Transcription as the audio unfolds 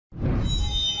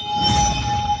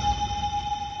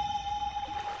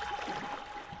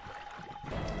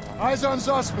Eyes on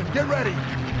Zussman. Get ready.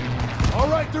 All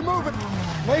right, they're moving.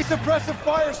 Lay suppressive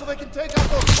fire so they can take out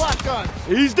those flak guns.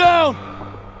 He's down!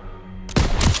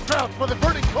 Crouch for the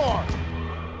burning car.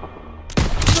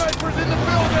 Snipers in the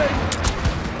building!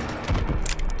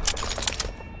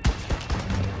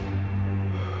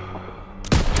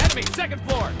 Enemy, second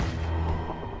floor!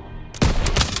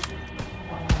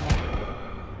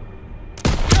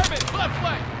 German, left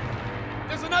flank!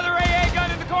 There's another AA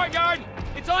gun in the courtyard!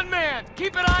 It's unmanned!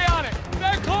 Keep an eye on it!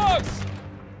 They're close!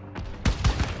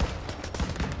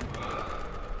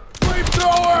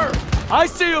 Flamethrower! I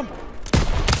see him!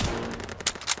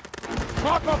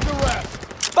 Knock up the rest!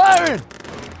 Firing!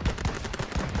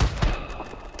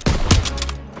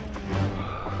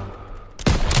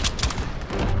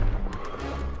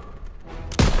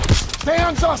 Stay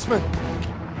on Zussman!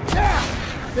 Yeah!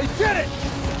 They did it!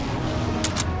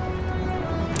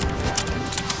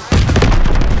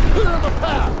 Clear the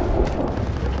path!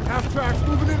 Half-tracks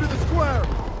moving into the square!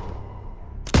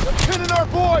 They're pinning our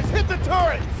boys! Hit the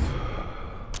turrets!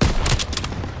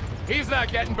 He's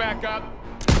not getting back up.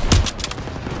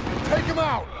 Take him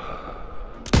out!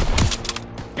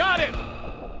 Got him!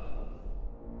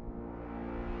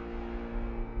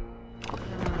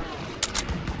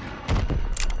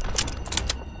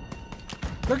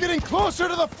 They're getting closer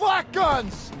to the flak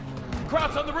guns!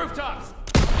 Krauts on the rooftops!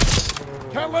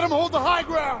 Can't let them hold the high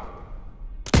ground!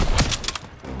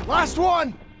 Last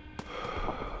one!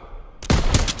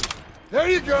 There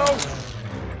you go!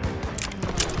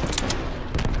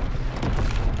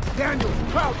 Daniels,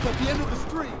 crouch at the end of the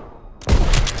street!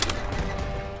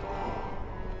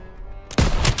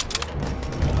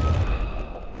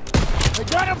 They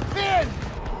got him pinned!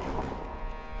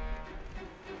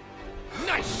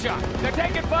 Nice shot! They're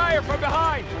taking fire from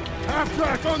behind!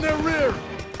 Half-track on their rear!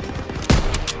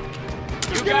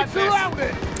 They're You getting got this!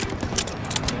 surrounded!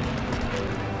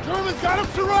 Germans got him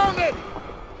surrounded!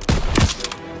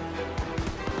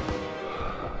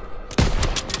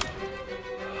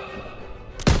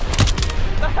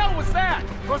 The hell was that?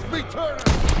 Must be Turner!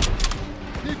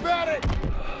 Keep at it!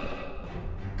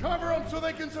 Cover them so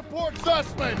they can support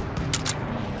Zussman!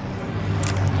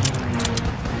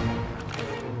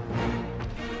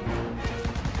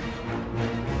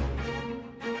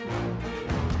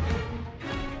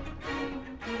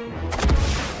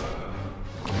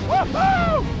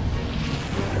 Woohoo!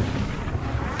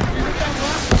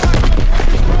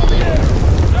 Control the air!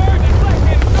 Third,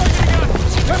 deflected! Targeting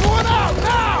us! Everyone out,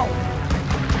 now!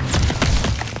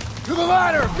 To the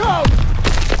ladder, go!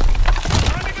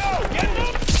 Time to go! Get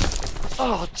them!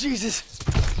 Oh, Jesus!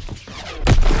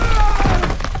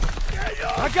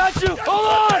 I got you! Hold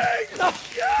on!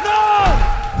 No!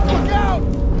 Look out!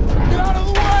 Get out of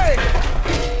the way!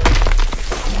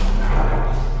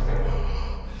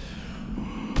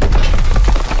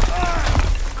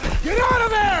 Get out of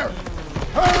there!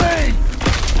 Hurry!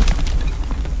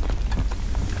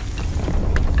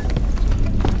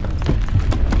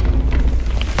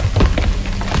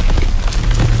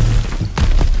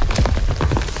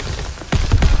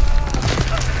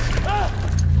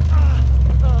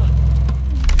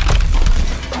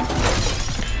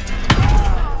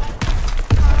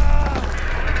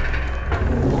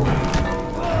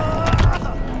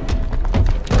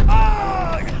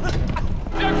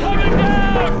 They're coming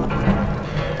down!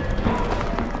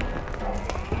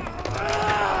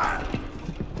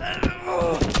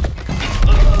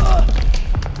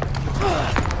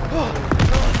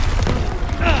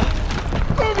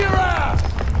 Move your ass!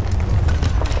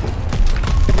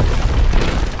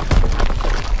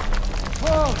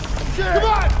 Oh, shit! Come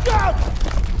on, go!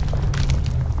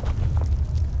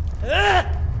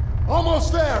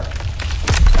 Almost there!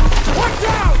 Watch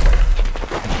out!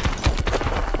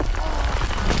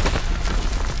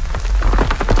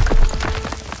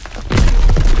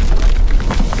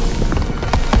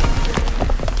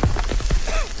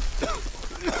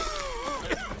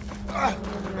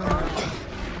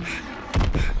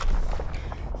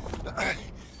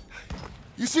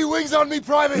 You see wings on me,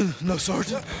 Private? No,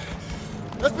 Sergeant.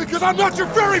 That's because I'm not your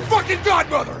fairy fucking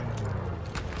godmother!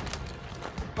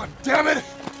 God damn it!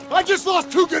 I just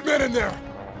lost 2 good men in there!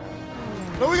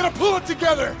 Now we gotta pull it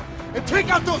together and take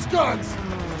out those guns!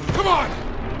 Come on!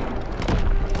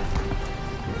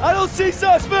 I don't see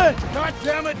Zussman! God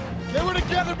damn it! They were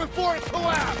together before it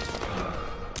collapsed!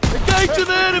 Engage to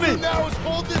the enemy! Now is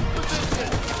hold this position!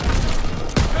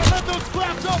 Can't let those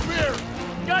scraps up here!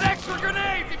 Got extra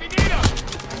grenades if you need them!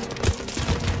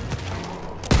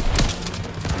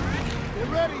 Get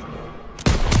ready!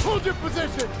 Hold your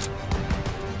position!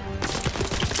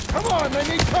 Come on, they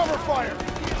need cover fire!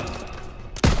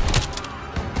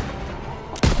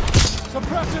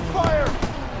 Suppressive fire!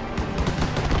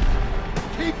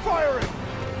 Keep firing!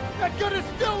 That gun is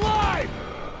still live!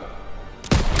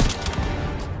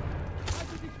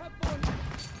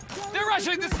 They're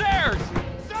rushing the stairs!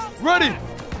 Ready!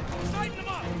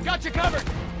 Got you covered!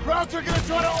 Krauts are gonna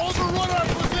try to overrun our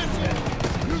position!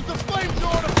 Use the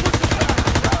flamethrower to push it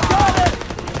back! Got it!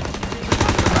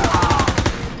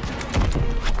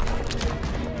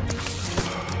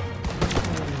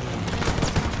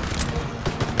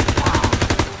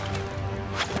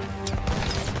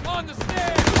 On the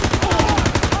stairs!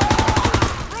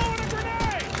 Throwing a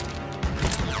grenade!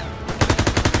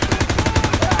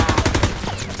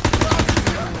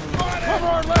 Cover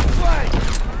our left flank!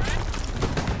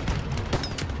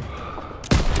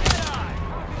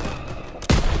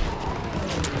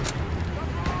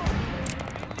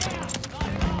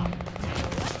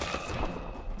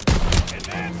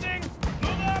 Advancing!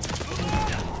 Move up! Move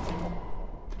up!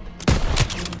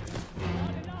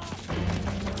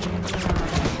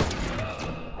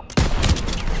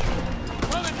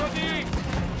 Coming from the east!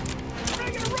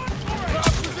 Making a run for it!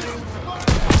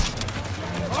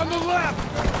 On the left!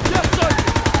 Yes, Sergeant!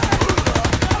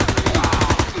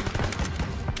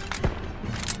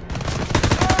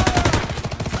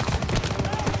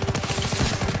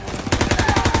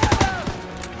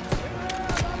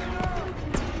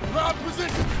 Ground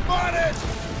position spotted!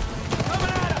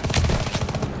 Coming at us!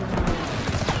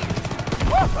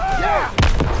 Yeah!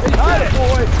 Got it,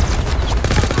 boy!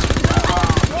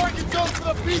 Target goes for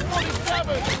the P-47!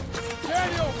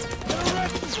 Daniel, get a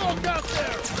red smoke out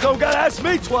there! Don't gotta ask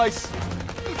me twice!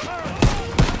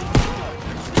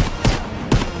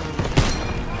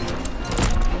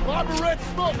 Lob a red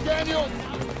smoke, Daniel!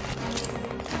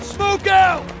 Smoke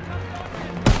out!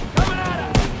 Coming at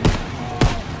us!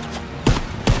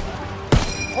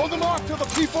 Hold them off till the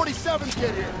P-47s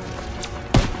get here!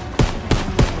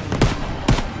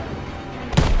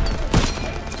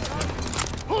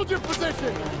 Hold your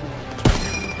position!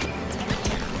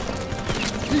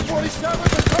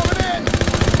 P-47s are coming in!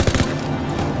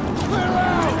 Clear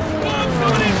out! Bombs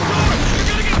coming in! Short! You're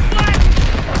gonna get flat!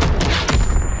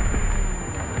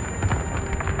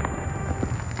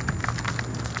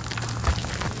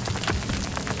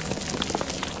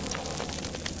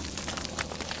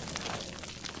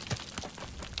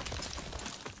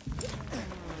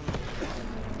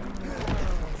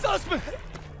 Zussman!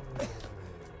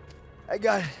 I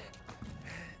got it.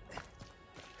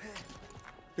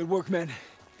 Good work, man.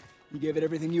 You gave it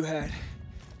everything you had.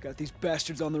 Got these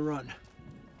bastards on the run.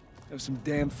 That was some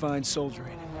damn fine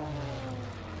soldiering.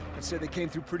 I'd say they came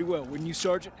through pretty well, wouldn't you,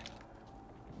 Sergeant?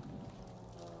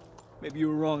 Maybe you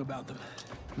were wrong about them.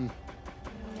 You've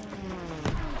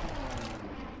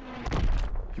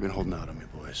been holding out on me,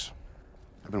 boys.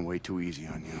 I've been way too easy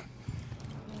on you.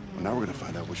 Well, now we're gonna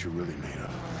find out what you're really made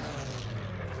of.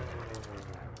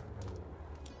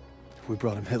 If we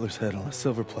brought him Hitler's head on a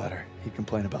silver platter, he'd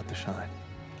complain about the shine.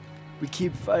 We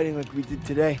keep fighting like we did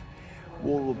today,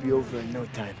 war will be over in no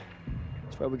time.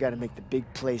 That's why we gotta make the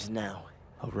big plays now.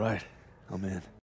 All right, I'm in.